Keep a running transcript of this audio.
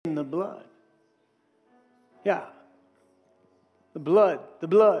blood. Yeah. The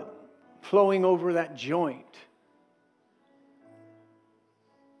blood flowing over that joint.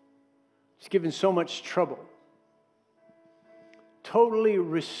 It's given so much trouble. Totally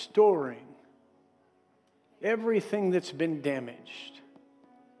restoring everything that's been damaged.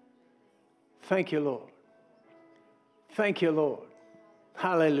 Thank you, Lord. Thank you, Lord.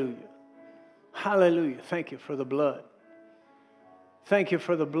 Hallelujah. Hallelujah. Thank you for the blood. Thank you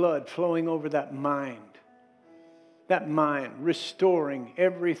for the blood flowing over that mind. That mind, restoring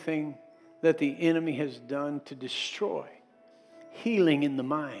everything that the enemy has done to destroy. Healing in the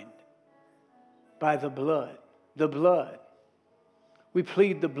mind by the blood. The blood. We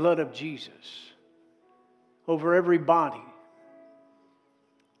plead the blood of Jesus over every body.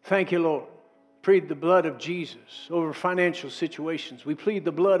 Thank you, Lord. Plead the blood of Jesus over financial situations. We plead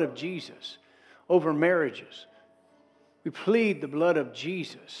the blood of Jesus over marriages. We plead the blood of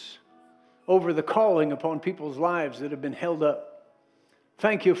Jesus over the calling upon people's lives that have been held up.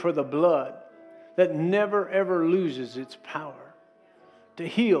 Thank you for the blood that never ever loses its power to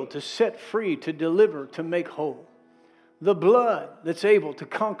heal, to set free, to deliver, to make whole. The blood that's able to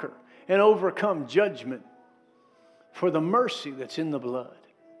conquer and overcome judgment, for the mercy that's in the blood.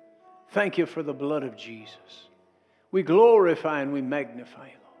 Thank you for the blood of Jesus. We glorify and we magnify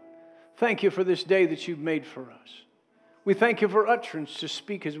you, Lord. Thank you for this day that you've made for us. We thank you for utterance to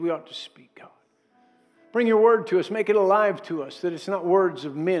speak as we ought to speak, God. Bring your word to us. Make it alive to us, that it's not words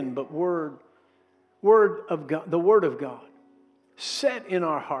of men, but word of God, the word of God. Set in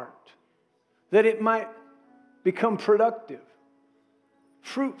our heart, that it might become productive,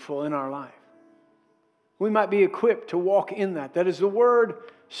 fruitful in our life. We might be equipped to walk in that. That is, the word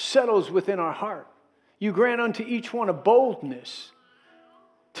settles within our heart. You grant unto each one a boldness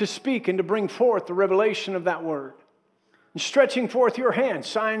to speak and to bring forth the revelation of that word. And stretching forth your hand,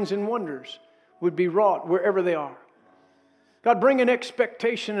 signs and wonders would be wrought wherever they are. God, bring an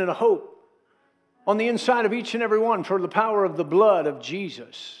expectation and a hope on the inside of each and every one for the power of the blood of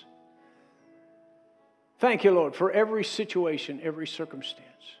Jesus. Thank you, Lord, for every situation, every circumstance.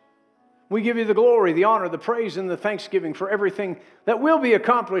 We give you the glory, the honor, the praise, and the thanksgiving for everything that will be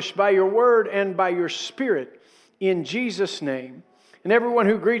accomplished by your word and by your spirit in Jesus' name. And everyone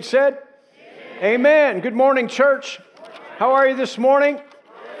who agreed said, Amen. Amen. Good morning, church. How are you this morning?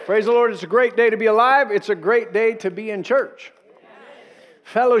 Praise the Lord. It's a great day to be alive. It's a great day to be in church.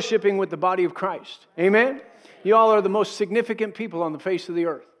 Fellowshipping with the body of Christ. Amen. You all are the most significant people on the face of the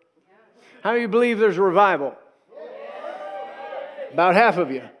earth. How many of you believe there's a revival? About half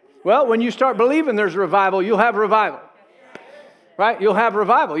of you. Well, when you start believing there's a revival, you'll have revival. Right? You'll have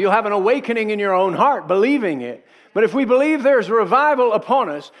revival. You'll have an awakening in your own heart, believing it. But if we believe there's revival upon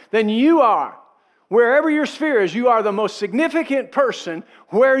us, then you are, wherever your sphere is, you are the most significant person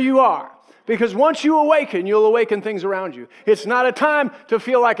where you are. Because once you awaken, you'll awaken things around you. It's not a time to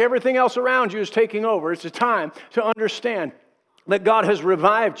feel like everything else around you is taking over. It's a time to understand that God has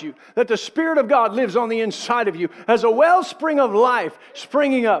revived you, that the Spirit of God lives on the inside of you as a wellspring of life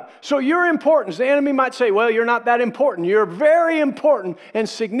springing up. So your importance, the enemy might say, well, you're not that important. You're very important and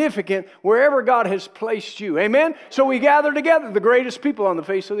significant wherever God has placed you. Amen? So we gather together, the greatest people on the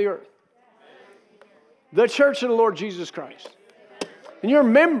face of the earth. The church of the Lord Jesus Christ. And you're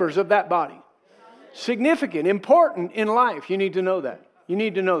members of that body. Significant, important in life. You need to know that. You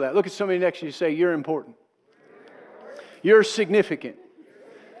need to know that. Look at somebody next to you and say, you're important. You're significant.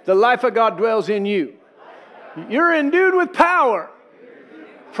 The life of God dwells in you. You're endued with power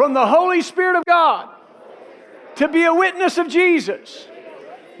from the Holy Spirit of God to be a witness of Jesus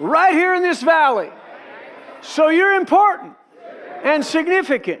right here in this valley. So you're important and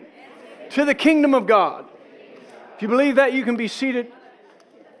significant to the kingdom of God. If you believe that, you can be seated.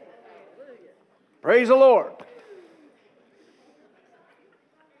 Praise the Lord.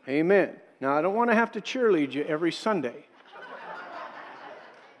 Amen. Now, I don't want to have to cheerlead you every Sunday.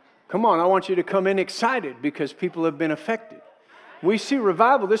 Come on, I want you to come in excited because people have been affected. We see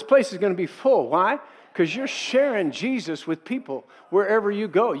revival. This place is going to be full. Why? Because you're sharing Jesus with people wherever you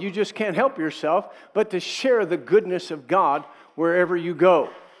go. You just can't help yourself but to share the goodness of God wherever you go.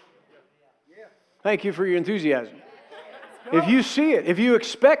 Thank you for your enthusiasm. If you see it, if you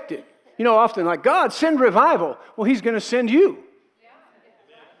expect it, you know, often like, God, send revival. Well, He's going to send you.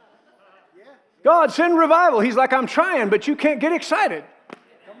 God, send revival. He's like, I'm trying, but you can't get excited.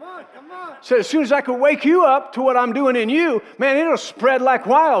 Come on. So as soon as I can wake you up to what I'm doing in you, man, it'll spread like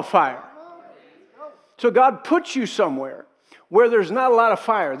wildfire. So God puts you somewhere where there's not a lot of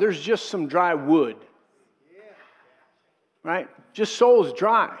fire. There's just some dry wood. Right? Just soul's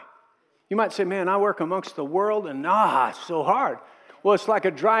dry. You might say, man, I work amongst the world and it's so hard. Well, it's like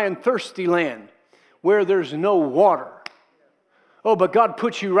a dry and thirsty land where there's no water. Oh, but God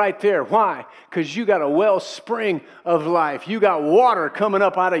put you right there. Why? Because you got a wellspring of life. You got water coming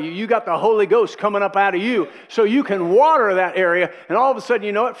up out of you. You got the Holy Ghost coming up out of you. So you can water that area. And all of a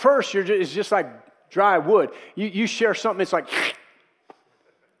sudden, at first, it's just like dry wood. You share something, it's like...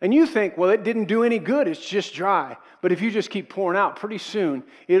 And you think, well, it didn't do any good. It's just dry. But if you just keep pouring out, pretty soon,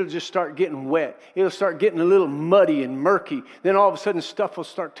 it'll just start getting wet. It'll start getting a little muddy and murky. Then all of a sudden, stuff will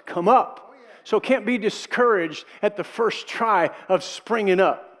start to come up. So can't be discouraged at the first try of springing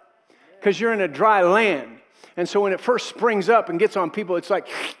up, because you're in a dry land. And so when it first springs up and gets on people, it's like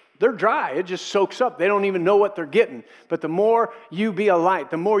they're dry. It just soaks up. They don't even know what they're getting. But the more you be a light,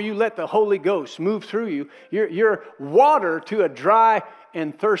 the more you let the Holy Ghost move through you, you're water to a dry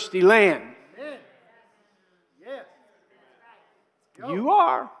and thirsty land. Amen. Yes. You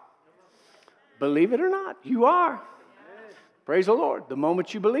are. Believe it or not, you are. Praise the Lord. The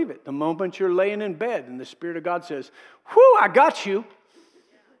moment you believe it, the moment you're laying in bed and the Spirit of God says, whew, I got you.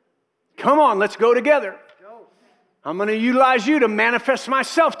 Come on, let's go together. I'm going to utilize you to manifest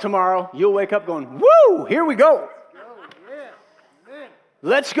myself tomorrow. You'll wake up going, woo, here we go.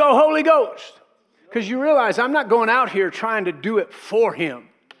 Let's go, Holy Ghost. Because you realize I'm not going out here trying to do it for Him.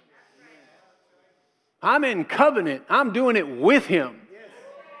 I'm in covenant. I'm doing it with Him.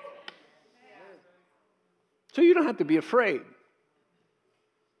 So you don't have to be afraid.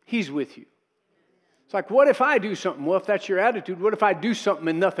 He's with you. It's like, what if I do something? Well, if that's your attitude, what if I do something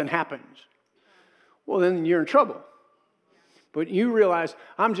and nothing happens? Well, then you're in trouble. But you realize,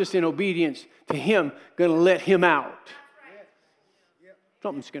 I'm just in obedience to Him, going to let Him out.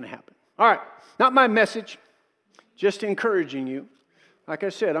 Something's going to happen. All right, not my message, just encouraging you. Like I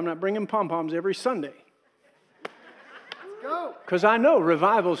said, I'm not bringing pom-poms every Sunday. Because I know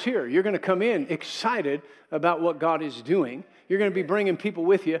revival's here. You're going to come in excited about what God is doing. You're going to be bringing people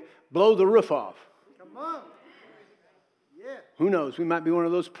with you. Blow the roof off. Come on. Yeah. Who knows? We might be one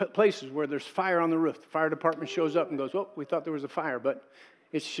of those places where there's fire on the roof. The fire department shows up and goes, well, we thought there was a fire, but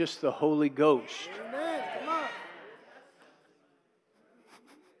it's just the Holy Ghost. Amen. Come on.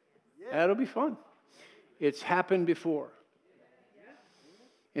 Yeah. That'll be fun. It's happened before.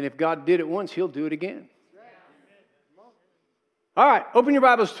 And if God did it once, He'll do it again. All right, open your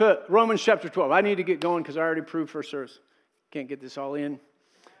Bibles to Romans chapter 12. I need to get going because I already proved first service. Can't get this all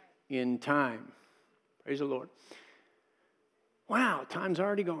in time. Praise the Lord. Wow, time's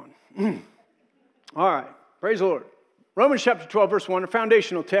already gone. All right, praise the Lord. Romans chapter 12, verse 1, a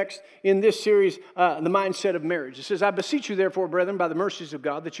foundational text in this series, the mindset of marriage. It says, I beseech you, therefore, brethren, by the mercies of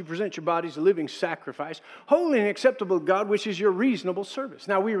God, that you present your bodies a living sacrifice, holy and acceptable to God, which is your reasonable service.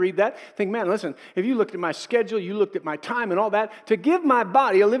 Now, we read that, think, man, listen, if you looked at my schedule, you looked at my time and all that, to give my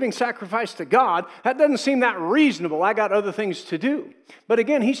body a living sacrifice to God, that doesn't seem that reasonable. I got other things to do. But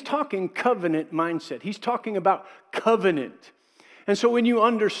again, he's talking covenant mindset. He's talking about covenant. And so when you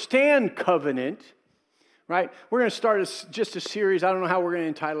understand covenant, right? We're going to start just a series. I don't know how we're going to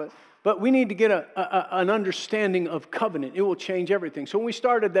entitle it. But we need to get an understanding of covenant. It will change everything. So when we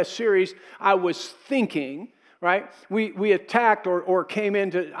started that series, I was thinking, right? We attacked or came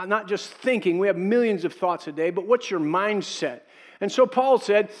into not just thinking. We have millions of thoughts a day. But what's your mindset? And so Paul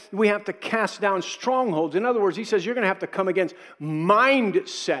said we have to cast down strongholds. In other words, he says you're going to have to come against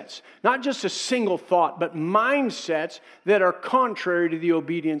mindsets. Not just a single thought, but mindsets that are contrary to the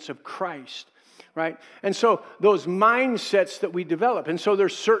obedience of Christ. Right? And so those mindsets that we develop. And so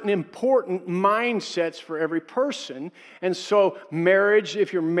there's certain important mindsets for every person. And so marriage,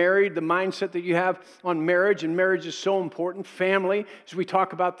 if you're married, the mindset that you have on marriage, and marriage is so important. Family, as we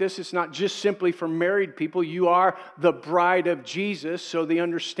talk about this, it's not just simply for married people. You are the bride of Jesus. So the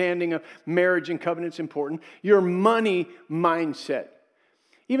understanding of marriage and covenant is important. Your money mindset.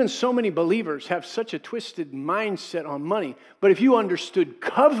 Even so many believers have such a twisted mindset on money. But if you understood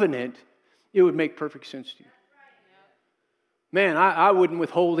covenant, it would make perfect sense to you. Man, I wouldn't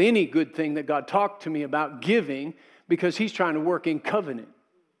withhold any good thing that God talked to me about giving because He's trying to work in covenant.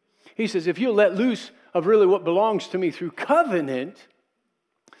 He says, if you'll let loose of really what belongs to me through covenant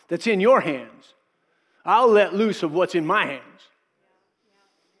that's in your hands, I'll let loose of what's in my hands.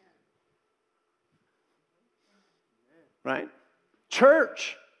 Right?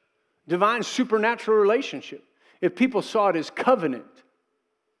 Church, divine supernatural relationship. If people saw it as covenant.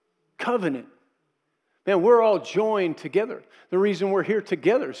 Man, we're all joined together. The reason we're here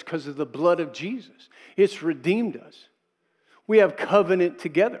together is because of the blood of Jesus. It's redeemed us. We have covenant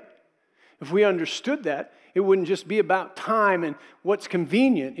together. If we understood that, it wouldn't just be about time and what's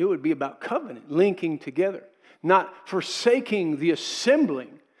convenient. It would be about covenant, linking together. Not forsaking the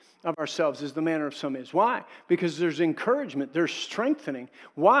assembling of ourselves as the manner of some is. Why? Because there's encouragement, there's strengthening.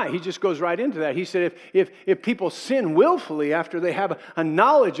 Why? He just goes right into that. He said if people sin willfully after they have a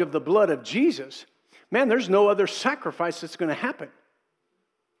knowledge of the blood of Jesus, man, there's no other sacrifice that's going to happen.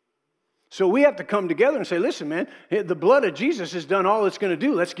 So we have to come together and say, listen, man, the blood of Jesus has done all it's going to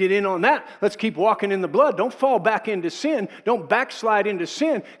do. Let's get in on that. Let's keep walking in the blood. Don't fall back into sin. Don't backslide into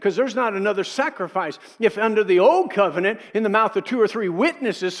sin, because there's not another sacrifice. If under the old covenant, in the mouth of 2 or 3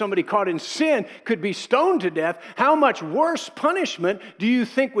 witnesses, somebody caught in sin could be stoned to death, how much worse punishment do you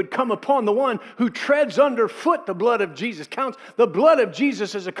think would come upon the one who treads underfoot the blood of Jesus? Counts the blood of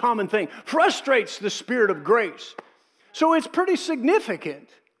Jesus as a common thing. Frustrates the Spirit of grace. So it's pretty significant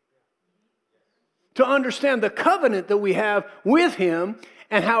to understand the covenant that we have with Him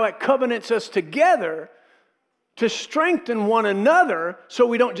and how it covenants us together to strengthen one another so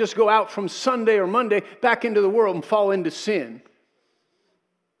we don't just go out from Sunday or Monday back into the world and fall into sin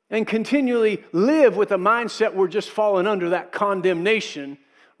and continually live with a mindset we're just falling under that condemnation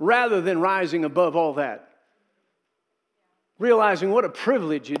rather than rising above all that. Realizing what a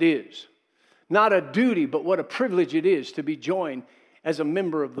privilege it is. Not a duty, but what a privilege it is to be joined as a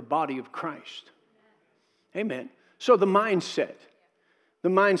member of the body of Christ. Amen. So the mindset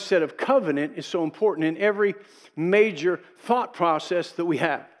of covenant is so important in every major thought process that we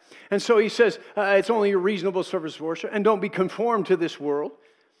have. And so he says, it's only a reasonable service of worship, and don't be conformed to this world.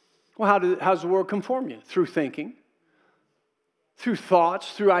 Well, how does the world conform you? Through thinking, through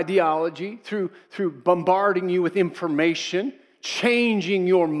thoughts, through ideology, through bombarding you with information, changing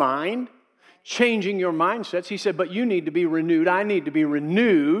your mind, changing your mindsets. He said, but you need to be renewed. I need to be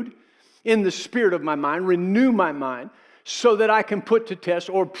renewed in the spirit of my mind, renew my mind, so that I can put to test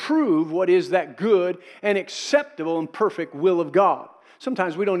or prove what is that good and acceptable and perfect will of God.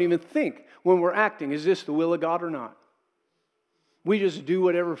 Sometimes we don't even think when we're acting, is this the will of God or not? We just do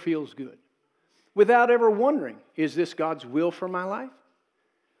whatever feels good, without ever wondering, is this God's will for my life?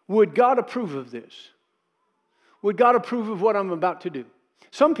 Would God approve of this? Would God approve of what I'm about to do?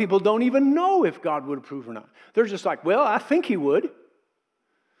 Some people don't even know if God would approve or not. They're just like, well, I think He would.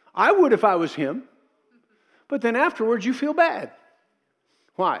 I would if I was Him. But then afterwards you feel bad.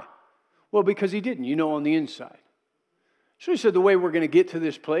 Why? Well, because He didn't, on the inside. So he said the way we're going to get to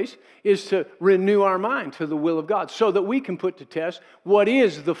this place is to renew our mind to the will of God so that we can put to test what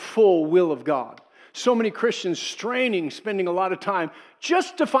is the full will of God. So many Christians spending a lot of time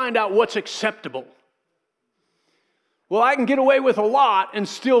just to find out what's acceptable. Well, I can get away with a lot and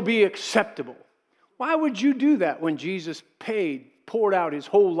still be acceptable. Why would you do that when Jesus poured out His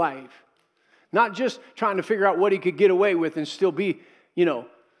whole life? Not just trying to figure out what He could get away with and still be,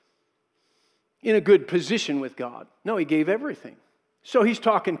 in a good position with God. No, He gave everything. So he's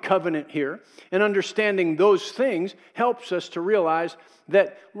talking covenant here, and understanding those things helps us to realize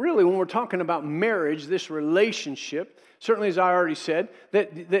that really when we're talking about marriage, this relationship, certainly as I already said, that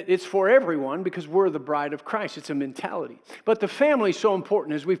it's for everyone because we're the bride of Christ. It's a mentality. But the family's so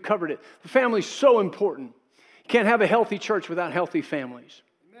important, as we've covered it. The family's so important. You can't have a healthy church without healthy families.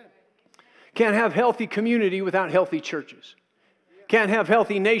 Amen. Can't have healthy community without healthy churches. Can't have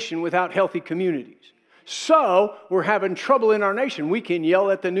healthy nation without healthy communities. So we're having trouble in our nation. We can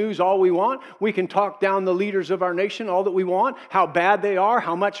yell at the news all we want. We can talk down the leaders of our nation all that we want, how bad they are,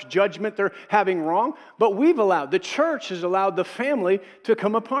 how much judgment they're having wrong. But the church has allowed the family to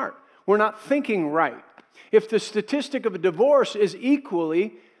come apart. We're not thinking right. If the statistic of a divorce is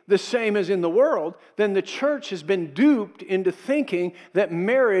equally the same as in the world, then the church has been duped into thinking that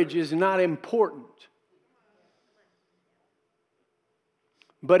marriage is not important.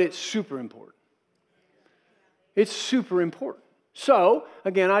 But it's super important. It's super important. So,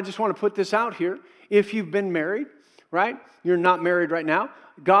 again, I just want to put this out here. If you've been married, right? You're not married right now.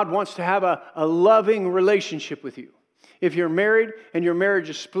 God wants to have a loving relationship with you. If you're married and your marriage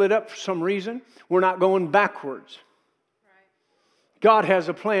is split up for some reason, we're not going backwards. God has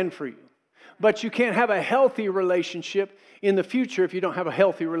a plan for you. But you can't have a healthy relationship in the future if you don't have a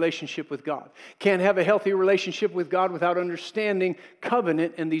healthy relationship with God. Can't have a healthy relationship with God without understanding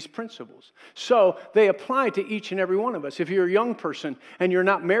covenant and these principles. So they apply to each and every one of us. If you're a young person and you're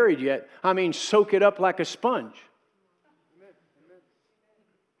not married yet, soak it up like a sponge.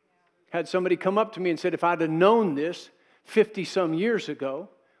 Had somebody come up to me and said, if I'd have known this 50 some years ago,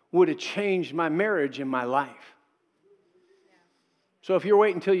 would have changed my marriage and my life. So if you're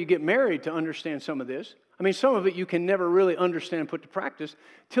waiting until you get married to understand some of this, some of it you can never really understand and put to practice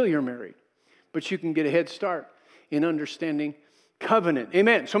till you're married. But you can get a head start in understanding covenant.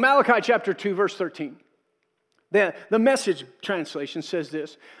 Amen. So Malachi chapter 2, verse 13. The Message translation says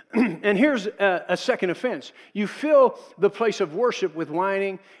this, and here's a second offense. You fill the place of worship with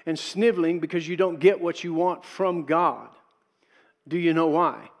whining and sniveling because you don't get what you want from God. Do you know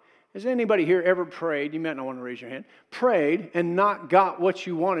why? Has anybody here ever prayed, you might not want to raise your hand, prayed and not got what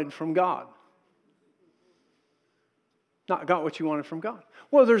you wanted from God? Not got what you wanted from God.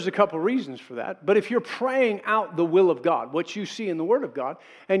 Well, there's a couple reasons for that. But if you're praying out the will of God, what you see in the Word of God,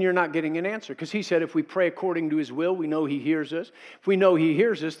 and you're not getting an answer, because He said if we pray according to His will, we know He hears us. If we know He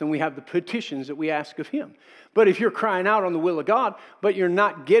hears us, then we have the petitions that we ask of Him. But if you're crying out on the will of God, but you're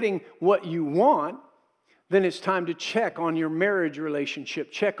not getting what you want, then it's time to check on your marriage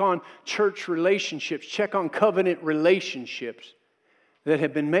relationship, check on church relationships, check on covenant relationships that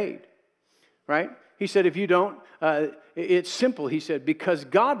have been made, right? He said, if you don't, it's simple, he said, because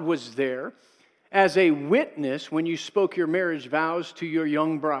God was there as a witness when you spoke your marriage vows to your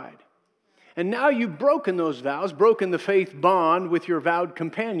young bride. And now you've broken those vows, broken the faith bond with your vowed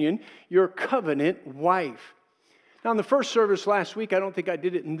companion, your covenant wife. Now, in the first service last week, I don't think I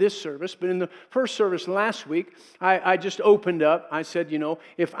did it in this service, but in the first service last week, I just opened up. I said,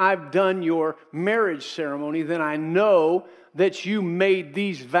 if I've done your marriage ceremony, then I know that you made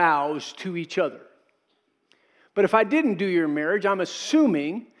these vows to each other. But if I didn't do your marriage, I'm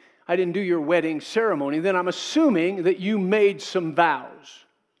assuming, I didn't do your wedding ceremony, then I'm assuming that you made some vows.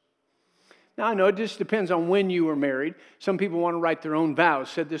 Now, I know it just depends on when you were married. Some people want to write their own vows.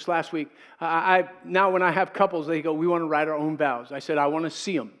 I said this last week. Now when I have couples, they go, we want to write our own vows. I said, I want to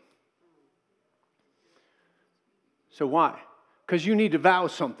see them. So why? Because you need to vow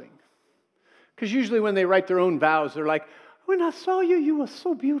something. Because usually when they write their own vows, they're like, when I saw you, you were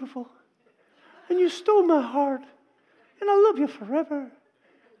so beautiful. And you stole my heart. And I love you forever.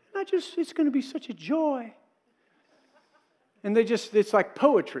 And it's going to be such a joy. And it's like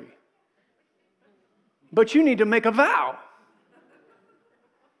poetry. But you need to make a vow.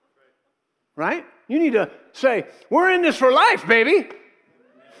 Right? You need to say, we're in this for life, baby.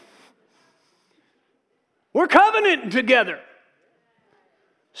 We're covenanting together.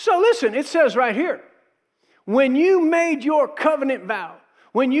 So listen, it says right here, when you made your covenant vow,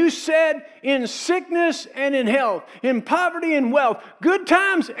 when you said in sickness and in health, in poverty and wealth, good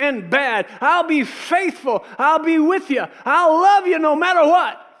times and bad, I'll be faithful, I'll be with you, I'll love you no matter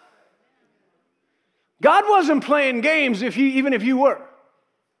what. God wasn't playing games even if you were.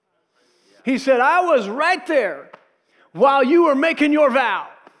 He said, I was right there while you were making your vow.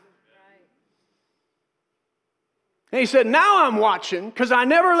 And he said, now I'm watching because I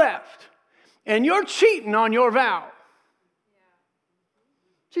never left. And you're cheating on your vow.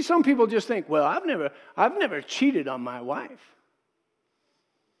 See, some people just think, well, I've never cheated on my wife.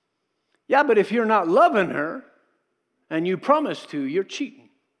 Yeah, but if you're not loving her and you promise to, you're cheating.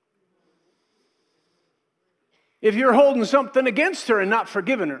 If you're holding something against her and not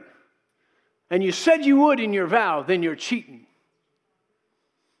forgiving her, and you said you would in your vow, then you're cheating.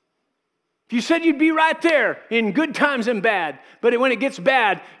 If you said you'd be right there in good times and bad, but when it gets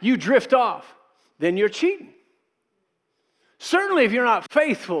bad, you drift off, then you're cheating. Certainly if you're not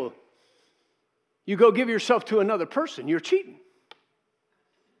faithful, you go give yourself to another person, you're cheating.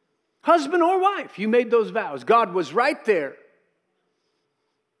 Husband or wife, you made those vows. God was right there.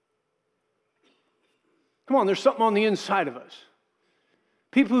 Come on, there's something on the inside of us.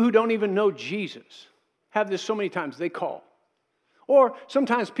 People who don't even know Jesus have this so many times, they call. Or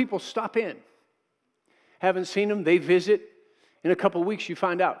sometimes people stop in. Haven't seen them, they visit. In a couple of weeks you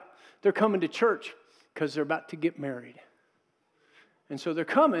find out they're coming to church because they're about to get married. And so they're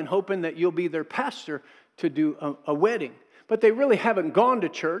coming hoping that you'll be their pastor to do a wedding. But they really haven't gone to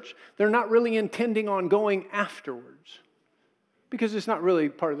church. They're not really intending on going afterwards because it's not really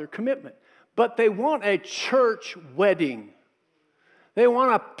part of their commitment. But they want a church wedding. They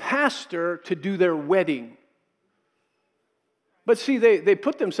want a pastor to do their wedding. But see, they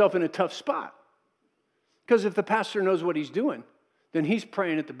put themselves in a tough spot. Because if the pastor knows what he's doing, then he's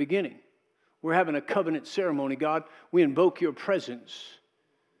praying at the beginning. We're having a covenant ceremony. God, we invoke your presence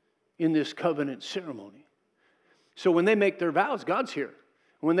in this covenant ceremony. So when they make their vows, God's here.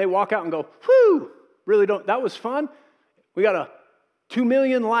 When they walk out and go, whew, really don't, that was fun. We got 2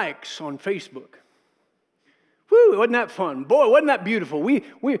 million likes on Facebook. Whew, wasn't that fun? Boy, wasn't that beautiful?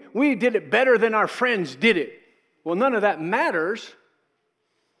 We did it better than our friends did it. Well, none of that matters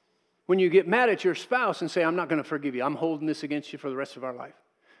when you get mad at your spouse and say, I'm not going to forgive you. I'm holding this against you for the rest of our life.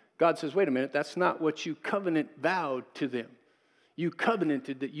 God says, wait a minute, that's not what you covenant vowed to them. You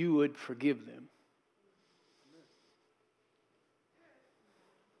covenanted that you would forgive them.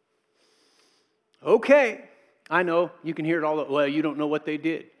 Okay, I know, you can hear it all, well, you don't know what they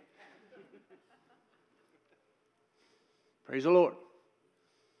did. Praise the Lord.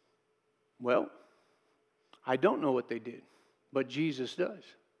 Well, I don't know what they did, but Jesus does.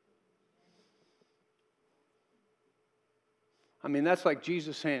 I mean, that's like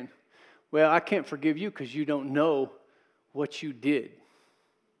Jesus saying, well, I can't forgive you because you don't know what you did.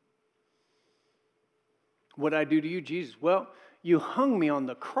 What I do to you, Jesus? Well, you hung me on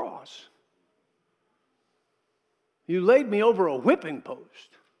the cross. You laid me over a whipping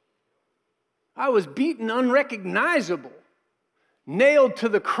post. I was beaten unrecognizable, nailed to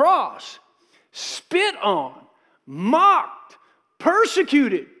the cross, spit on, mocked,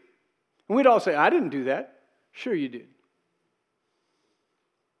 persecuted. And we'd all say, I didn't do that. Sure you did.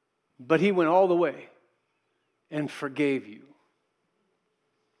 But he went all the way and forgave you.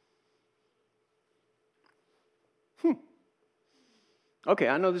 Okay,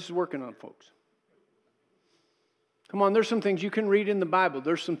 I know this is working on folks. Come on, there's some things you can read in the Bible.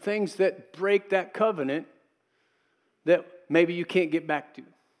 There's some things that break that covenant that maybe you can't get back to.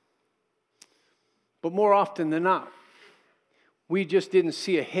 But more often than not, we just didn't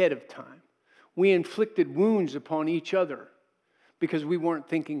see ahead of time. We inflicted wounds upon each other because we weren't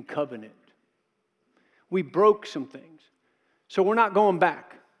thinking covenant. We broke some things. So we're not going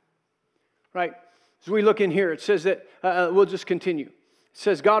back. Right? As we look in here, it says that, we'll just continue. It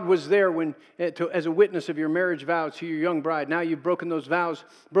says, God was there when, as a witness of your marriage vows to your young bride. Now you've broken those vows,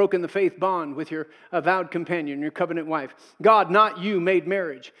 broken the faith bond with your vowed companion, your covenant wife. God, not you, made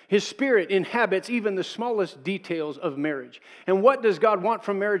marriage. His Spirit inhabits even the smallest details of marriage. And what does God want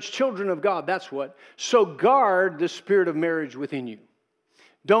from marriage? Children of God, that's what. So guard the spirit of marriage within you.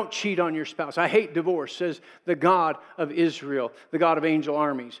 Don't cheat on your spouse. I hate divorce, says the God of Israel, the God of angel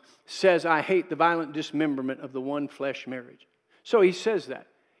armies, says, I hate the violent dismemberment of the one flesh marriage. So he says that.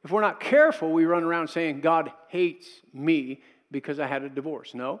 If we're not careful, we run around saying, God hates me because I had a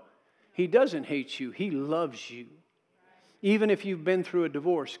divorce. No, he doesn't hate you. He loves you. Even if you've been through a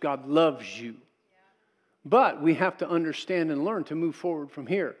divorce, God loves you. But we have to understand and learn to move forward from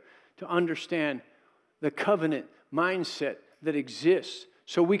here, to understand the covenant mindset that exists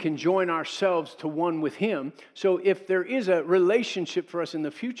so we can join ourselves to one with him. So if there is a relationship for us in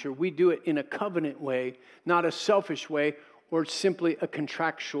the future, we do it in a covenant way, not a selfish way, or simply a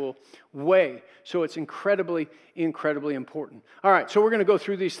contractual way. So it's incredibly, incredibly important. All right, so we're going to go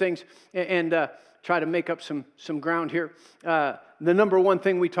through these things and try to make up some ground here. The number one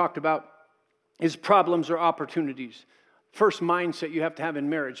thing we talked about is problems or opportunities. First mindset you have to have in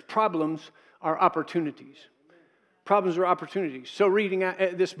marriage. Problems are opportunities. Problems are opportunities. So reading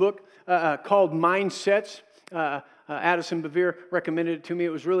this book called Mindsets, Addison Bevere recommended it to me. It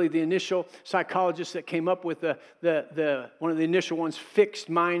was really the initial psychologist that came up with one of the initial ones, fixed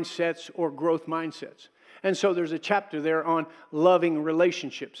mindsets or growth mindsets. And so there's a chapter there on loving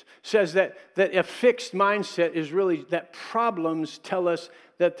relationships. Says that a fixed mindset is really that problems tell us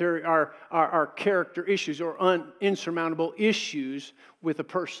that there are character issues or insurmountable issues with a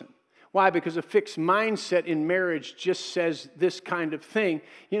person. Why? Because a fixed mindset in marriage just says this kind of thing.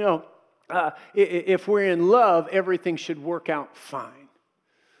 You know, if we're in love, everything should work out fine.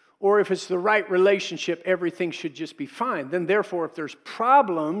 Or if it's the right relationship, everything should just be fine. Then therefore, if there's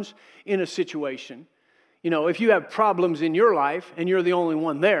problems in a situation, you know, if you have problems in your life and you're the only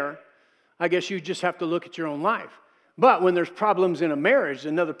one there, I guess you just have to look at your own life. But when there's problems in a marriage,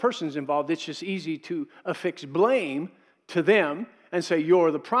 another person's involved, it's just easy to affix blame to them and say,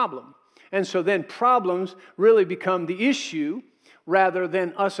 you're the problem. And so then problems really become the issue rather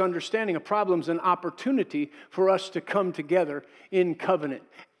than us understanding a problem's an opportunity for us to come together in covenant.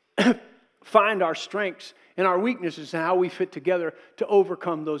 Find our strengths and our weaknesses and how we fit together to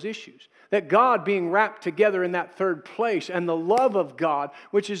overcome those issues. That God being wrapped together in that third place and the love of God,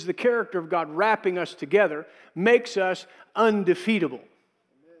 which is the character of God wrapping us together, makes us undefeatable.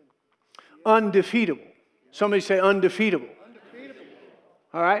 Undefeatable. Somebody say undefeatable.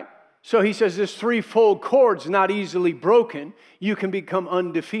 All right? So he says this threefold cord's not easily broken. You can become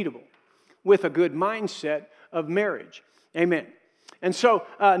undefeatable with a good mindset of marriage. Amen. And so,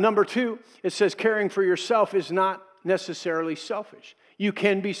 number two, it says caring for yourself is not necessarily selfish. You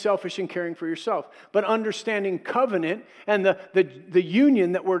can be selfish in caring for yourself. But understanding covenant and the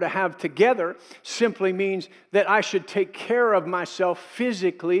union that we're to have together simply means that I should take care of myself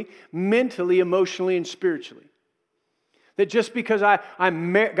physically, mentally, emotionally, and spiritually. That just because I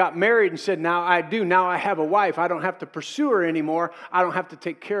got married and said, now I have a wife, I don't have to pursue her anymore, I don't have to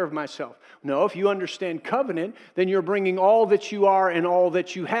take care of myself. No, if you understand covenant, then you're bringing all that you are and all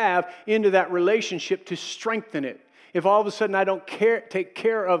that you have into that relationship to strengthen it. If all of a sudden I don't take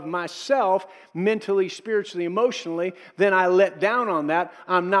care of myself mentally, spiritually, emotionally, then I let down on that.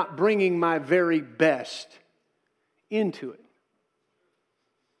 I'm not bringing my very best into it.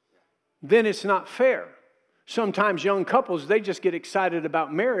 then it's not fair. Sometimes young couples, they just get excited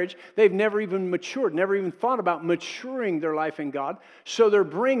about marriage. They've never even matured, never even thought about maturing their life in God. So they're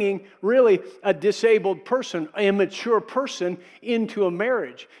bringing really a disabled person, a immature person into a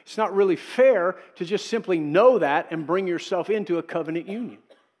marriage. It's not really fair to just simply know that and bring yourself into a covenant union.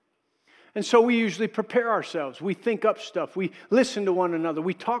 And so we usually prepare ourselves. We think up stuff. We listen to one another.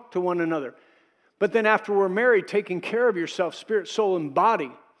 We talk to one another. But then after we're married, taking care of yourself, spirit, soul, and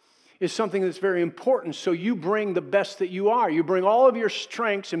body, is something that's very important. So you bring the best that you are. You bring all of your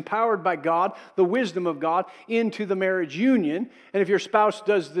strengths, empowered by God, the wisdom of God, into the marriage union. And if your spouse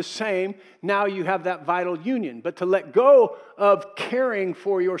does the same, now you have that vital union. But to let go of caring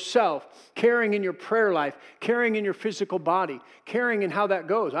for yourself, caring in your prayer life, caring in your physical body, caring in how that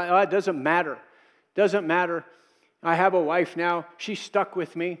goes. It doesn't matter. Doesn't matter. I have a wife now. She's stuck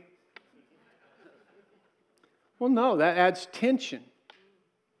with me. Well, no, that adds tension.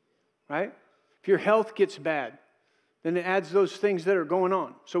 Right? If your health gets bad, then it adds those things that are going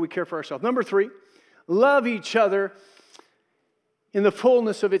on. So we care for ourselves. Number 3, love each other in the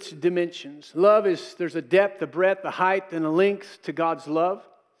fullness of its dimensions. Love is, there's a depth, a breadth, a height, and a length to God's love.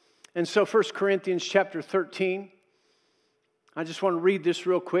 And so 1 Corinthians chapter 13, I just want to read this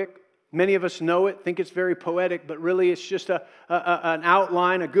real quick. Many of us know it, think it's very poetic, but really it's just an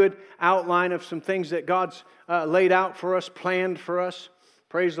outline, a good outline of some things that God's laid out for us, planned for us.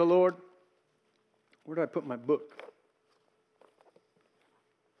 Praise the Lord. Where did I put my book?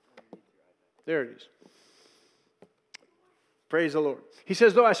 There it is. Praise the Lord. He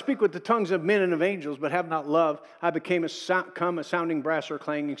says, though I speak with the tongues of men and of angels, but have not love, I become a sounding brass or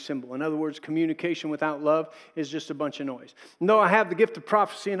clanging cymbal. In other words, communication without love is just a bunch of noise. And though I have the gift of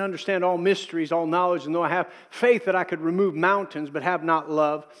prophecy and understand all mysteries, all knowledge, and though I have faith that I could remove mountains, but have not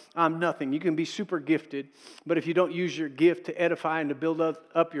love, I'm nothing. You can be super gifted, but if you don't use your gift to edify and to build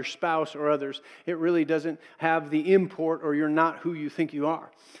up your spouse or others, it really doesn't have the import, or you're not who you think you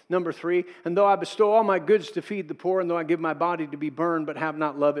are. Number 3, and though I bestow all my goods to feed the poor, and though I give my body to be burned, but have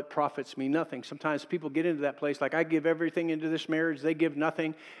not love, it profits me nothing. Sometimes people get into that place like, I give everything into this marriage, they give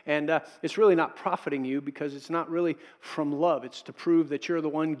nothing, and it's really not profiting you because it's not really from love. It's to prove that you're the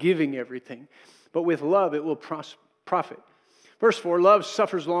one giving everything. But with love, it will profit. Verse 4, love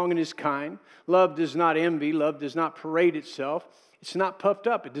suffers long and is kind. Love does not envy. Love does not parade itself. It's not puffed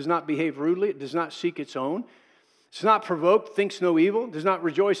up. It does not behave rudely. It does not seek its own. It's not provoked, thinks no evil, does not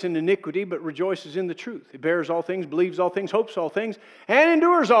rejoice in iniquity, but rejoices in the truth. It bears all things, believes all things, hopes all things, and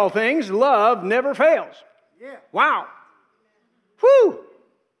endures all things. Love never fails. Yeah. Wow. Whew.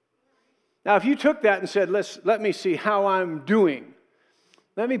 Now, if you took that and said, let me see how I'm doing.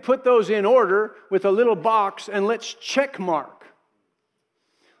 Let me put those in order with a little box and let's check mark.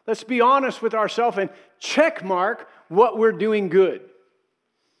 Let's be honest with ourselves and check mark what we're doing good.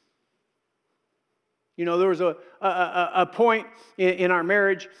 You know, there was a point in our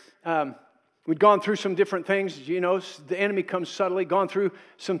marriage. We'd gone through some different things. You know, the enemy comes subtly. Gone through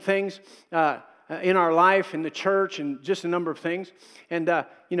some things in our life, in the church, and just a number of things. And,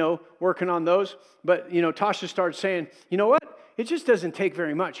 working on those. But, Tasha started saying, you know what? It just doesn't take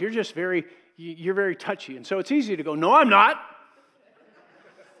very much. You're just you're very touchy. And so it's easy to go, no, I'm not.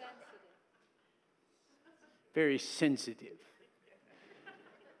 Very sensitive.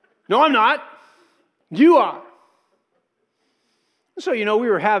 No, I'm not. You are. So, we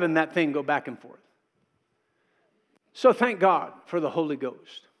were having that thing go back and forth. So thank God for the Holy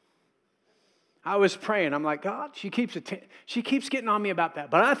Ghost. I was praying. I'm like, God, she keeps getting on me about that.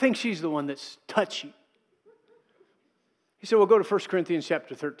 But I think she's the one that's touchy. He said, well, go to 1 Corinthians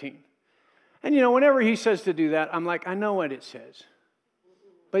chapter 13. And, whenever he says to do that, I'm like, I know what it says.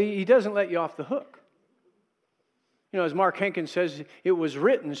 But he doesn't let you off the hook. As Mark Henkin says, it was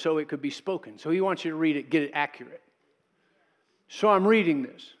written so it could be spoken. So he wants you to read it, get it accurate. So I'm reading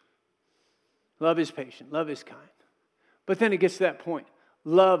this. Love is patient. Love is kind. But then it gets to that point.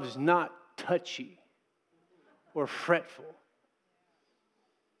 Love's not touchy or fretful.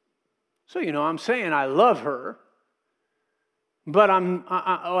 So, I'm saying I love her, but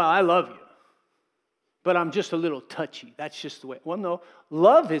I love you. But I'm just a little touchy. That's just the way. Well, no,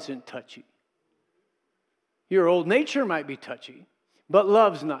 love isn't touchy. Your old nature might be touchy, but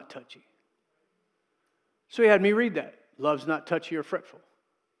love's not touchy. So he had me read that. Love's not touchy or fretful.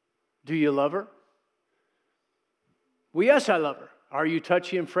 Do you love her? Well, yes, I love her. Are you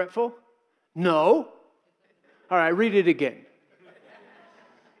touchy and fretful? No. All right, read it again.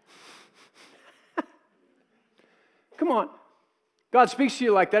 Come on. God speaks to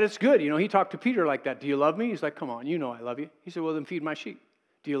you like that. It's good. He talked to Peter like that. Do you love me? He's like, come on, I love you. He said, well, then feed my sheep.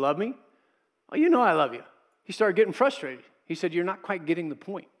 Do you love me? Oh, I love you. He started getting frustrated. He said, you're not quite getting the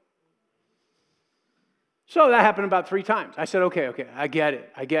point. So that happened about 3 times. I said, okay, I get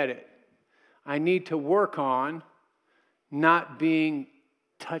it. I need to work on not being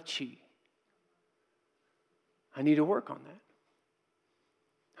touchy. I need to work on that.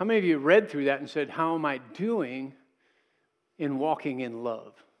 How many of you read through that and said, how am I doing in walking in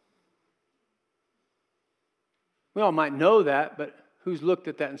love? We all might know that, but who's looked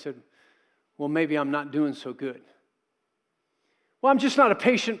at that and said, well, maybe I'm not doing so good? Well, I'm just not a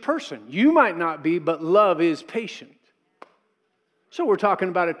patient person. You might not be, but love is patient. So we're talking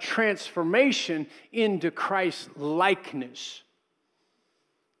about a transformation into Christ's likeness.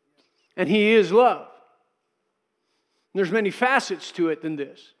 And He is love. There's many facets to it than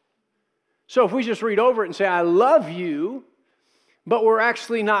this. So if we just read over it and say, I love you, but we're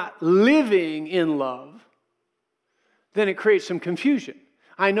actually not living in love, then it creates some confusion.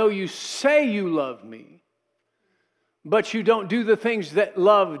 I know you say you love me, but you don't do the things that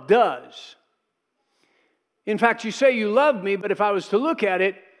love does. In fact, you say you love me, but if I was to look at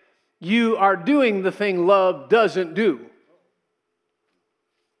it, you are doing the thing love doesn't do.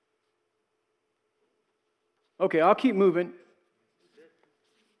 Okay, I'll keep moving.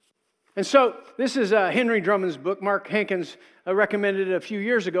 And so, this is Henry Drummond's book. Mark Hankins recommended it a few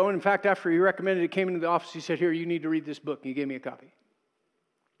years ago. And in fact, after he recommended it, came into the office, he said, here, you need to read this book. And he gave me a copy.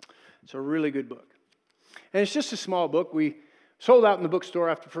 It's a really good book. And it's just a small book. We sold out in the bookstore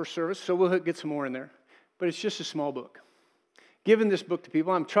after first service, so we'll get some more in there. But it's just a small book. Given this book to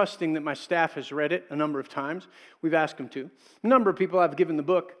people, I'm trusting that my staff has read it a number of times. We've asked them to. A number of people I've given the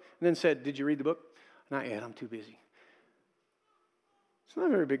book and then said, did you read the book? Not yet, I'm too busy. It's not a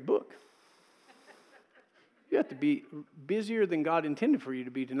very big book. You have to be busier than God intended for you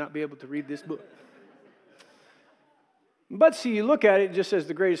to be to not be able to read this book. But see, you look at it just as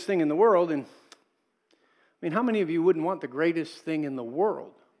the greatest thing in the world, and I mean, how many of you wouldn't want the greatest thing in the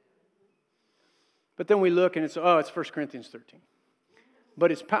world? But then we look and it's 1 Corinthians 13.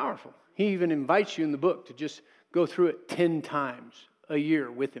 But it's powerful. He even invites you in the book to just go through it 10 times a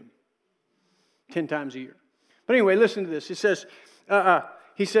year with him. 10 times a year. But anyway, listen to this. He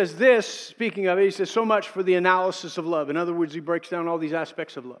says this, speaking of it, he says, so much for the analysis of love. In other words, he breaks down all these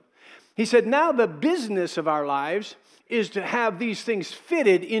aspects of love. He said, now the business of our lives is to have these things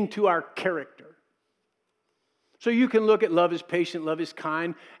fitted into our character. So you can look at love is patient, love is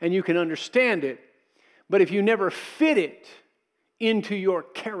kind, and you can understand it. But if you never fit it into your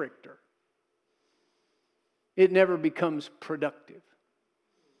character, it never becomes productive.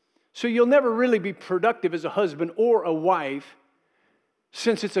 So you'll never really be productive as a husband or a wife,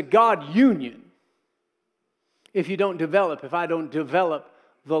 since it's a God union, if I don't develop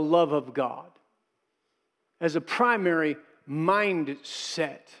the love of God as a primary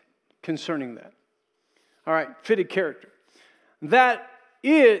mindset concerning that. All right, fitted character. That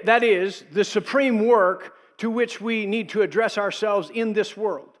is the supreme work to which we need to address ourselves in this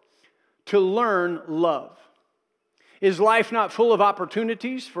world, to learn love. Is life not full of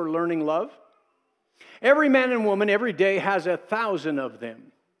opportunities for learning love? Every man and woman every day has 1,000 of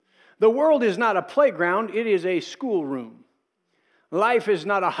them. The world is not a playground, it is a schoolroom. Life is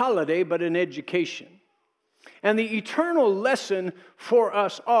not a holiday, but an education. And the eternal lesson for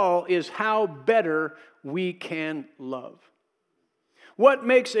us all is how better we can love. What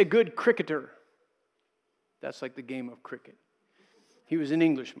makes a good cricketer? That's like the game of cricket. He was an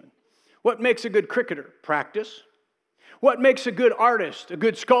Englishman. What makes a good cricketer? Practice. What makes a good artist, a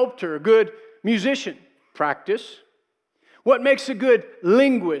good sculptor, a good musician? Practice. What makes a good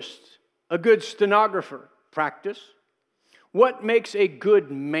linguist, a good stenographer? Practice. What makes a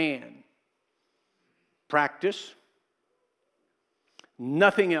good man? Practice.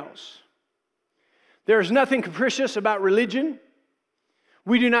 Nothing else. There's nothing capricious about religion.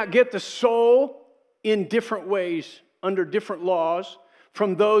 We do not get the soul in different ways, under different laws,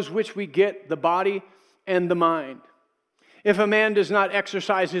 from those which we get the body and the mind. If a man does not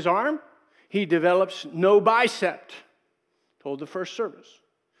exercise his arm, he develops no bicep. Told the first service.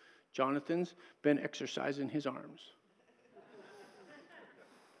 Jonathan's been exercising his arms.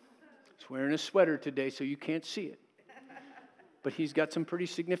 He's wearing a sweater today, so you can't see it. But he's got some pretty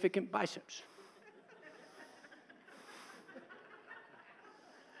significant biceps.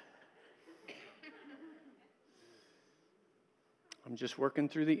 I'm just working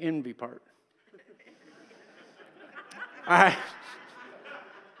through the envy part.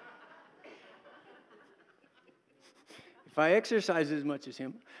 If I exercise as much as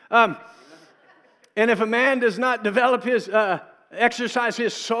him. And if a man does not develop exercise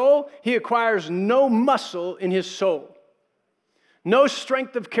his soul, he acquires no muscle in his soul, no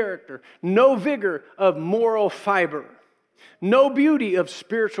strength of character, no vigor of moral fiber, no beauty of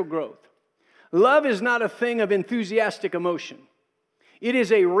spiritual growth. Love is not a thing of enthusiastic emotion. It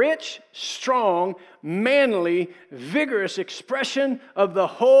is a rich, strong, manly, vigorous expression of the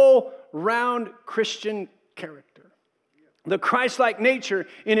whole round Christian character. The Christ-like nature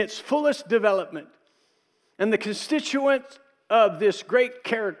in its fullest development. And the constituents of this great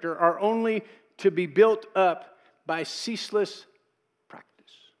character are only to be built up by ceaseless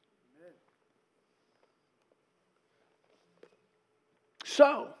practice.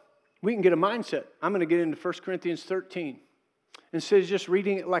 So, we can get a mindset. I'm going to get into 1 Corinthians 13. Instead of just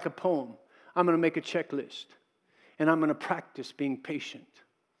reading it like a poem, I'm going to make a checklist. And I'm going to practice being patient.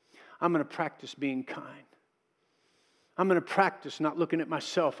 I'm going to practice being kind. I'm going to practice not looking at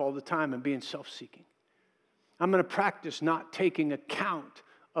myself all the time and being self-seeking. I'm going to practice not taking account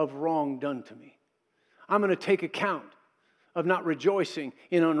of wrong done to me. I'm going to take account of not rejoicing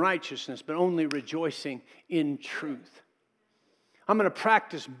in unrighteousness, but only rejoicing in truth. I'm going to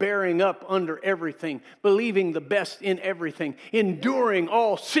practice bearing up under everything, believing the best in everything, enduring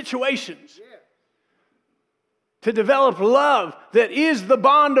all situations. To develop love that is the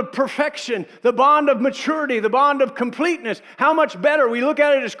bond of perfection, the bond of maturity, the bond of completeness. How much better, we look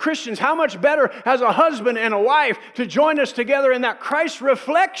at it as Christians, how much better as a husband and a wife to join us together in that Christ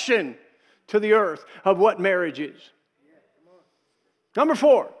reflection to the earth of what marriage is. Number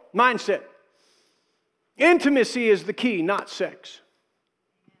 4, mindset. Intimacy is the key, not sex.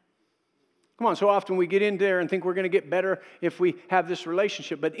 Come on, so often we get in there and think we're going to get better if we have this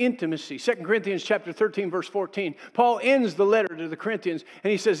relationship. But intimacy, 2 Corinthians chapter 13, verse 14. Paul ends the letter to the Corinthians,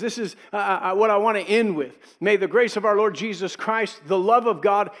 and he says, this is what I want to end with. May the grace of our Lord Jesus Christ, the love of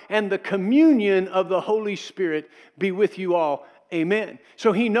God, and the communion of the Holy Spirit be with you all. Amen.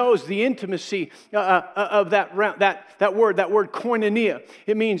 So he knows the intimacy of that word koinonia.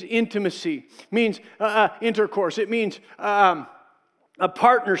 It means intimacy. It means intercourse. It means a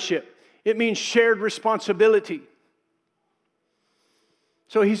partnership. It means shared responsibility.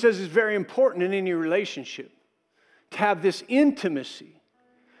 So he says it's very important in any relationship to have this intimacy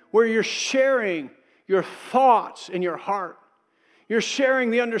where you're sharing your thoughts and your heart. You're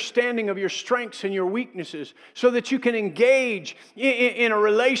sharing the understanding of your strengths and your weaknesses so that you can engage in a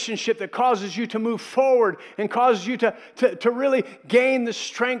relationship that causes you to move forward and causes you to really gain the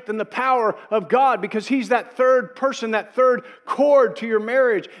strength and the power of God, because He's that third person, that third cord to your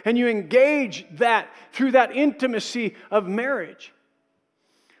marriage, and you engage that through that intimacy of marriage.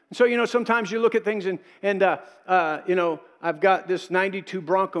 And so, sometimes you look at things and I've got this 92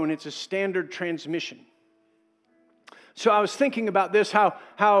 Bronco and it's a standard transmission. So I was thinking about this, how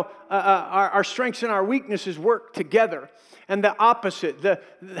our strengths and our weaknesses work together, and the opposite,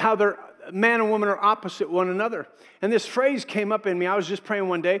 how they're man and woman are opposite one another. And this phrase came up in me. I was just praying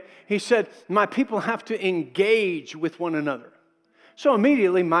one day. He said, my people have to engage with one another. So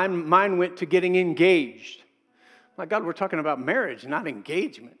immediately my mind went to getting engaged. My God, we're talking about marriage, not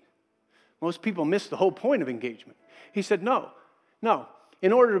engagement. Most people miss the whole point of engagement. He said, no.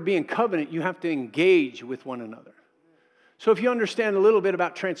 In order to be in covenant, you have to engage with one another. So if you understand a little bit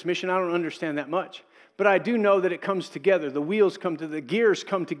about transmission, I don't understand that much. But I do know that it comes together. The wheels come to the gears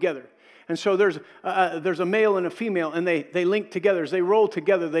come together. And so there's a male and a female, and they link together. As they roll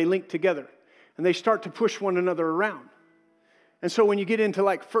together, they link together. And they start to push one another around. And so when you get into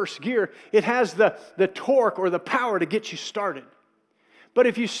like first gear, it has the torque or the power to get you started. But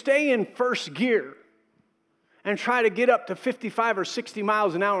if you stay in first gear and try to get up to 55 or 60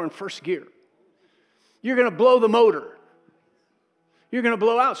 miles an hour in first gear, you're going to blow the motor. You're going to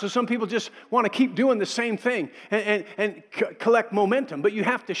blow out. So some people just want to keep doing the same thing and collect momentum. But you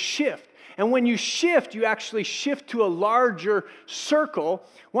have to shift. And when you shift, you actually shift to a larger circle.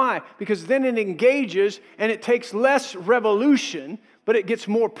 Why? Because then it engages and it takes less revolution, but it gets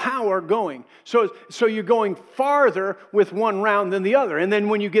more power going. So you're going farther with one round than the other. And then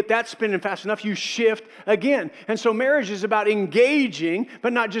when you get that spinning fast enough, you shift again. And so marriage is about engaging,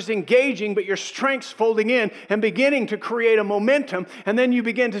 but not just engaging, but your strengths folding in and beginning to create a momentum. And then you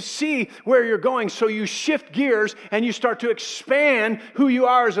begin to see where you're going. So you shift gears and you start to expand who you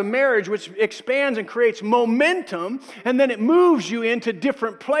are as a marriage, which expands and creates momentum. And then it moves you into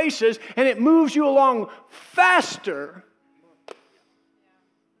different places and it moves you along faster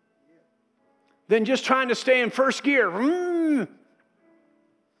than just trying to stay in first gear. And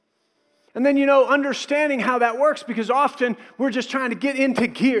then, understanding how that works, because often we're just trying to get into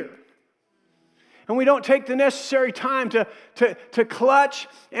gear. And we don't take the necessary time to clutch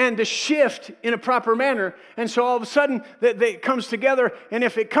and to shift in a proper manner. And so all of a sudden, it comes together. And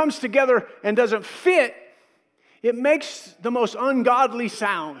if it comes together and doesn't fit, it makes the most ungodly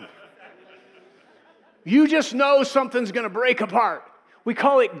sound. You just know something's going to break apart. We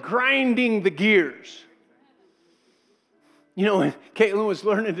call it grinding the gears. You know, when Caitlin was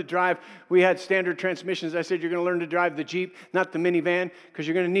learning to drive, we had standard transmissions. I said, you're going to learn to drive the Jeep, not the minivan, because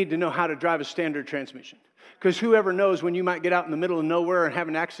you're going to need to know how to drive a standard transmission. Because whoever knows when you might get out in the middle of nowhere and have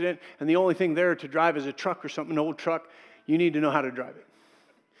an accident, and the only thing there to drive is a truck or something, an old truck, you need to know how to drive it.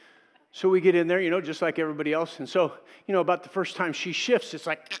 So we get in there, you know, just like everybody else. And so, you know, about the first time she shifts, it's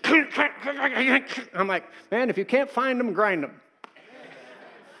like, I'm like, man, if you can't find them, grind them.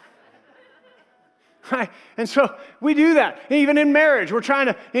 Right? And so we do that. Even in marriage, we're trying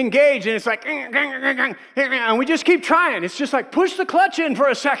to engage, and it's like, and we just keep trying. It's just like, push the clutch in for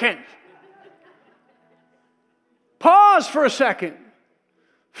a second. Pause for a second.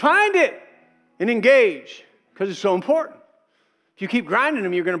 Find it and engage, because it's so important. If you keep grinding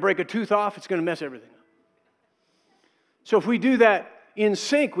them, you're going to break a tooth off. It's going to mess everything up. So if we do that in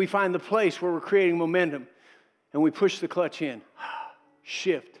sync, we find the place where we're creating momentum, and we push the clutch in.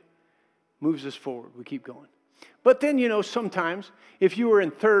 Shift. Moves us forward. We keep going. But then, you know, sometimes if you were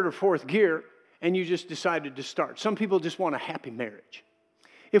in third or fourth gear and you just decided to start. Some people just want a happy marriage.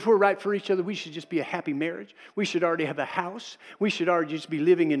 If we're right for each other, we should just be a happy marriage. We should already have a house. We should already just be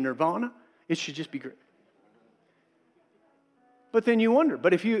living in nirvana. It should just be great. But then you wonder,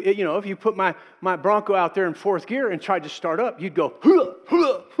 but if you put my Bronco out there in fourth gear and tried to start up, you'd go, huh,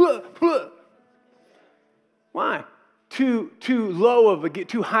 huh, huh, huh. Why? Too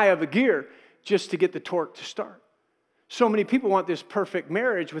high of a gear just to get the torque to start. So many people want this perfect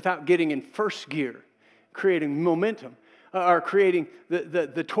marriage without getting in first gear, creating momentum, or creating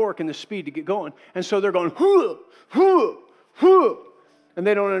the torque and the speed to get going. And so they're going, huh, huh, huh. And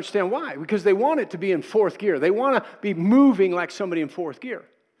they don't understand why, because they want it to be in fourth gear. They want to be moving like somebody in fourth gear,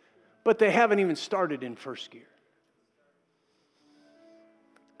 but they haven't even started in first gear.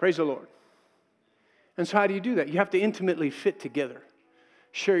 Praise the Lord. And so how do you do that? You have to intimately fit together.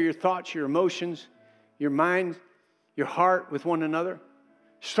 Share your thoughts, your emotions, your mind, your heart with one another.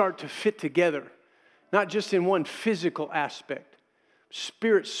 Start to fit together, not just in one physical aspect.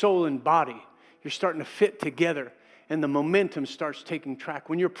 Spirit, soul, and body. You're starting to fit together, and the momentum starts taking track.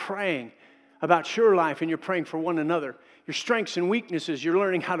 When you're praying about your life and you're praying for one another, your strengths and weaknesses, you're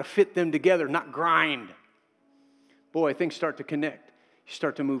learning how to fit them together, not grind. Boy, things start to connect. You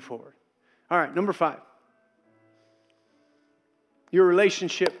start to move forward. All right, number 5. Your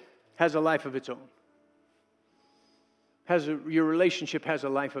relationship has a life of its own. Your relationship has a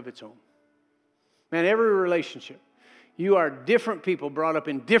life of its own. Man, every relationship. You are different people brought up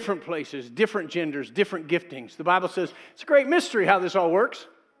in different places, different genders, different giftings. The Bible says it's a great mystery how this all works.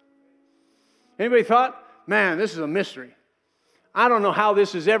 Anybody thought, man, this is a mystery. I don't know how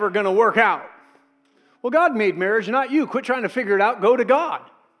this is ever going to work out. Well, God made marriage, not you. Quit trying to figure it out. Go to God.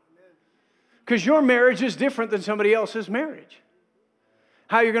 Because your marriage is different than somebody else's marriage.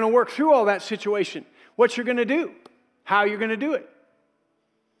 How you're going to work through all that situation. What you're going to do. How you're going to do it.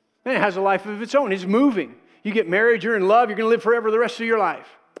 And it has a life of its own. It's moving. You get married, you're in love, you're going to live forever the rest of your life.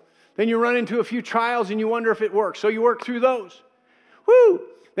 Then you run into a few trials and you wonder if it works. So you work through those. Woo!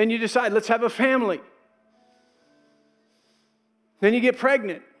 Then you decide, let's have a family. Then you get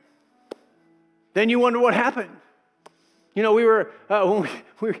pregnant. Then you wonder what happened. You know,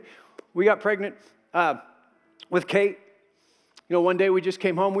 when we got pregnant with Kate. You know, one day we just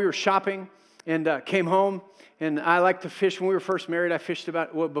came home. We were shopping and came home. And I like to fish. When we were first married, I fished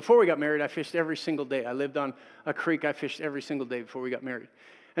before we got married, I fished every single day. I lived on a creek. I fished every single day before we got married.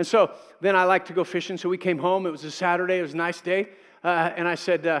 And so then I like to go fishing. So we came home. It was a Saturday. It was a nice day. And I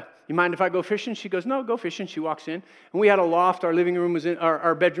said, you mind if I go fishing? She goes, no, go fishing. She walks in. And we had a loft. Our living room was in,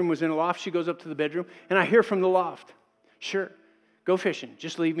 our bedroom was in a loft. She goes up to the bedroom. And I hear from the loft, sure, go fishing.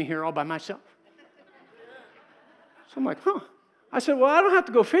 Just leave me here all by myself. So I'm like, huh. I said, well, I don't have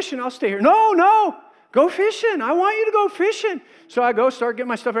to go fishing. I'll stay here. No, go fishing. I want you to go fishing. So I go start getting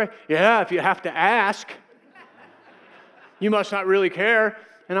my stuff ready. Yeah, if you have to ask. You must not really care.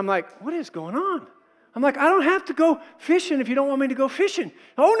 And I'm like, what is going on? I'm like, I don't have to go fishing if you don't want me to go fishing.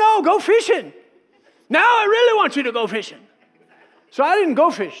 Oh, no, go fishing. Now I really want you to go fishing. So I didn't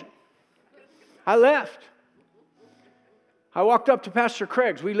go fishing. I left. I walked up to Pastor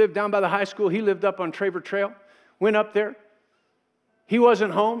Craig's. We lived down by the high school. He lived up on Traver Trail. Went up there. He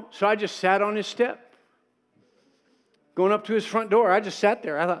wasn't home, so I just sat on his step. Going up to his front door, I just sat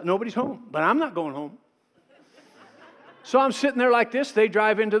there. I thought, nobody's home, but I'm not going home. So I'm sitting there like this. They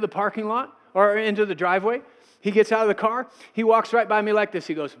drive into the parking lot or into the driveway. He gets out of the car. He walks right by me like this.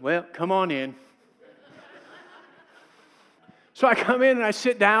 He goes, well, come on in. So I come in and I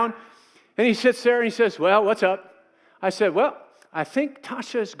sit down, and he sits there and he says, well, what's up? I said, well, I think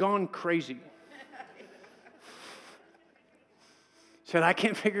Tasha's gone crazy. Said, I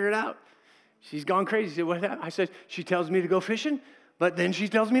can't figure it out. She's gone crazy. He said, what happened? I said, she tells me to go fishing, but then she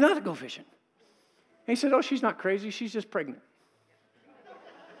tells me not to go fishing. And he said, oh, she's not crazy. She's just pregnant.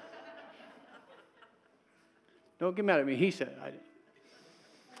 Don't get mad at me. He said, I didn't.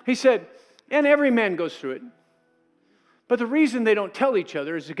 He said, and every man goes through it. But the reason they don't tell each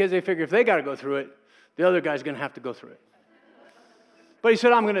other is because they figure if they got to go through it, the other guy's going to have to go through it. But he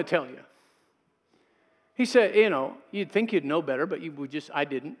said, I'm going to tell you. He said, you'd think you'd know better, but I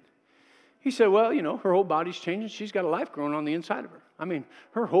didn't. He said, well, her whole body's changing. She's got a life growing on the inside of her. I mean,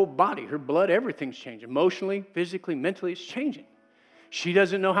 her whole body, her blood, everything's changing. Emotionally, physically, mentally, it's changing. She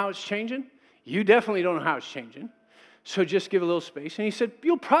doesn't know how it's changing. You definitely don't know how it's changing. So just give a little space. And he said,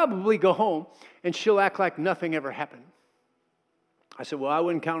 you'll probably go home and she'll act like nothing ever happened. I said, well, I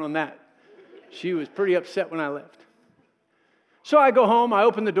wouldn't count on that. She was pretty upset when I left. So I go home. I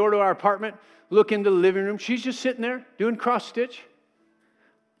open the door to our apartment, look into the living room. She's just sitting there doing cross stitch.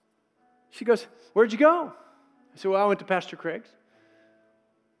 She goes, where'd you go? I said, well, I went to Pastor Craig's.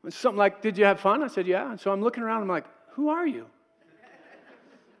 It's something like, did you have fun? I said, yeah. And so I'm looking around. I'm like, who are you?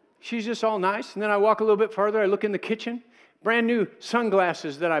 She's just all nice. And then I walk a little bit further. I look in the kitchen. Brand new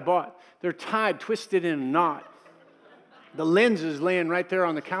sunglasses that I bought. They're tied, twisted in a knot. The lens is laying right there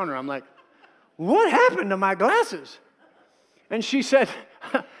on the counter. I'm like, what happened to my glasses? And she said,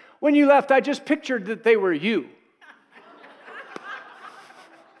 when you left, I just pictured that they were you.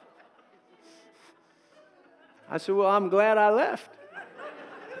 I said, well, I'm glad I left.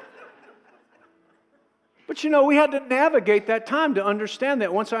 But we had to navigate that time to understand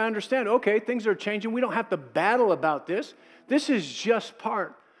that. Once I understand, okay, things are changing. We don't have to battle about this. This is just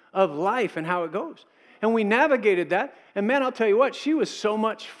part of life and how it goes. And we navigated that. And man, I'll tell you what, she was so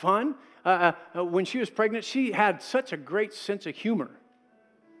much fun. When she was pregnant, she had such a great sense of humor.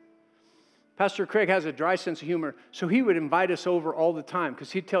 Pastor Craig has a dry sense of humor, so he would invite us over all the time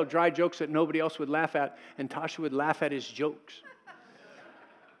because he'd tell dry jokes that nobody else would laugh at, and Tasha would laugh at his jokes.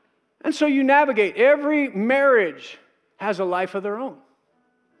 And so you navigate. Every marriage has a life of their own.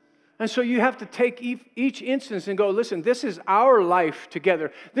 And so you have to take each instance and go, listen, this is our life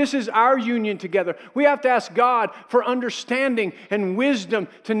together. This is our union together. We have to ask God for understanding and wisdom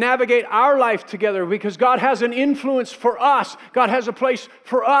to navigate our life together because God has an influence for us. God has a place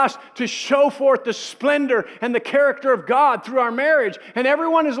for us to show forth the splendor and the character of God through our marriage. And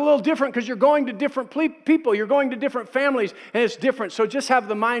everyone is a little different because you're going to different people. You're going to different families, and it's different. So just have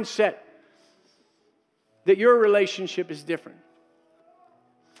the mindset that your relationship is different.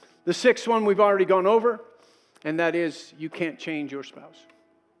 The sixth one we've already gone over, and that is you can't change your spouse.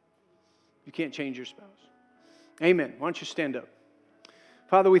 You can't change your spouse. Amen. Why don't you stand up?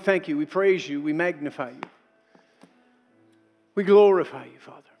 Father, we thank you. We praise you. We magnify you. We glorify you,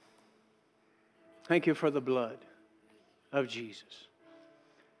 Father. Thank you for the blood of Jesus.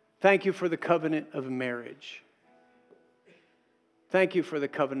 Thank you for the covenant of marriage. Thank you for the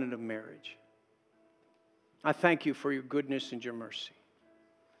covenant of marriage. I thank you for your goodness and your mercy.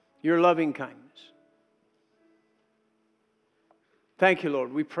 Your loving kindness. Thank you,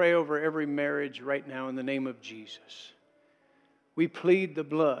 Lord. We pray over every marriage right now in the name of Jesus. We plead the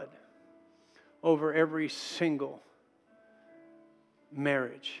blood over every single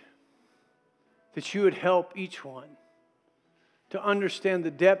marriage. That you would help each one to understand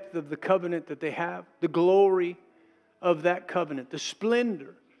the depth of the covenant that they have, the glory of that covenant, the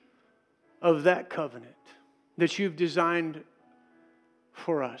splendor of that covenant that you've designed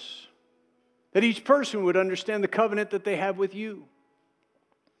for us. That each person would understand the covenant that they have with you.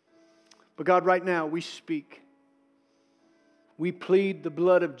 But God, right now we speak. We plead the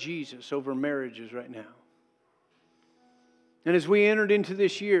blood of Jesus over marriages right now. And as we entered into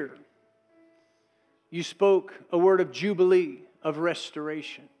this year, you spoke a word of jubilee, of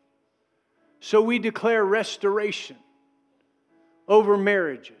restoration. So we declare restoration over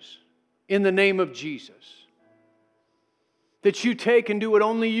marriages in the name of Jesus. That you take and do what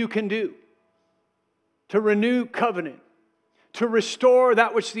only you can do. To renew covenant. To restore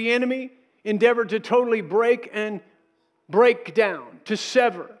that which the enemy endeavored to totally break down. To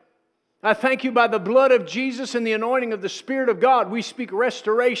sever. I thank you by the blood of Jesus and the anointing of the Spirit of God. We speak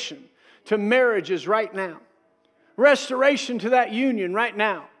restoration to marriages right now. Restoration to that union right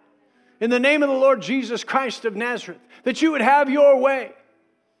now. In the name of the Lord Jesus Christ of Nazareth. That you would have your way.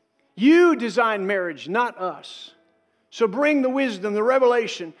 You designed marriage, not us. So bring the wisdom, the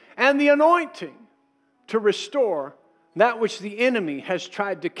revelation, and the anointing to restore that which the enemy has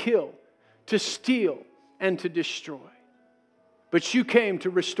tried to kill, to steal, and to destroy. But you came to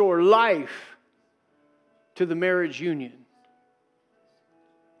restore life to the marriage union.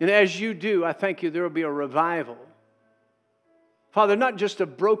 And as you do, I thank you there will be a revival Father, not just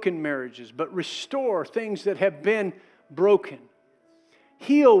of broken marriages, but restore things that have been broken.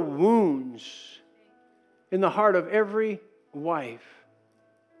 Heal wounds in the heart of every wife.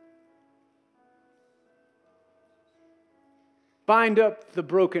 Bind up the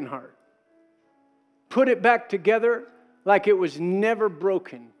broken heart. Put it back together like it was never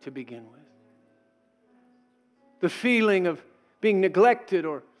broken to begin with. The feeling of being neglected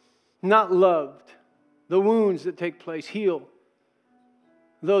or not loved, the wounds that take place, heal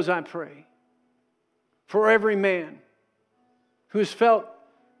those, I pray. For every man who has felt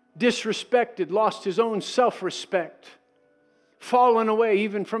disrespected, lost his own self-respect, fallen away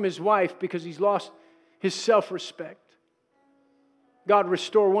even from his wife because he's lost his self-respect. God,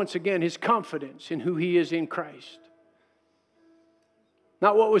 restore once again his confidence in who he is in Christ.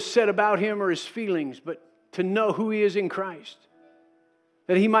 Not what was said about him or his feelings, but to know who he is in Christ.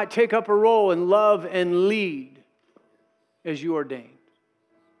 That he might take up a role and love and lead as you ordained.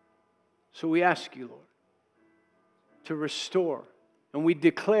 So we ask you, Lord, to restore, and we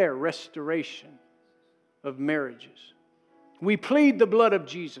declare restoration of marriages. We plead the blood of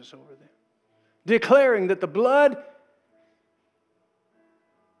Jesus over them, declaring that the blood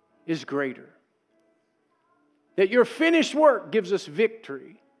is greater. That your finished work gives us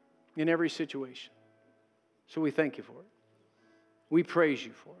victory in every situation. So we thank you for it. We praise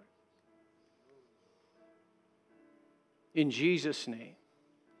you for it. In Jesus' name.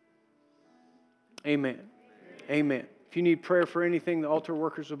 Amen. Amen. If you need prayer for anything, the altar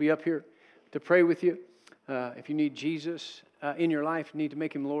workers will be up here to pray with you. If you need Jesus in your life, you need to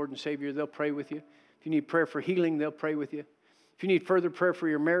make him Lord and Savior, they'll pray with you. If you need prayer for healing, they'll pray with you. If you need further prayer for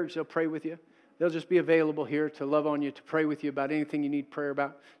your marriage, they'll pray with you. They'll just be available here to love on you, to pray with you about anything you need prayer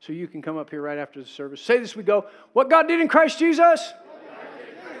about. So you can come up here right after the service. Say this, we go. What God did in Christ Jesus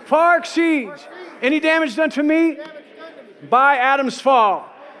far exceeds any damage done to me by Adam's fall.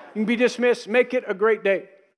 You can be dismissed. Make it a great day.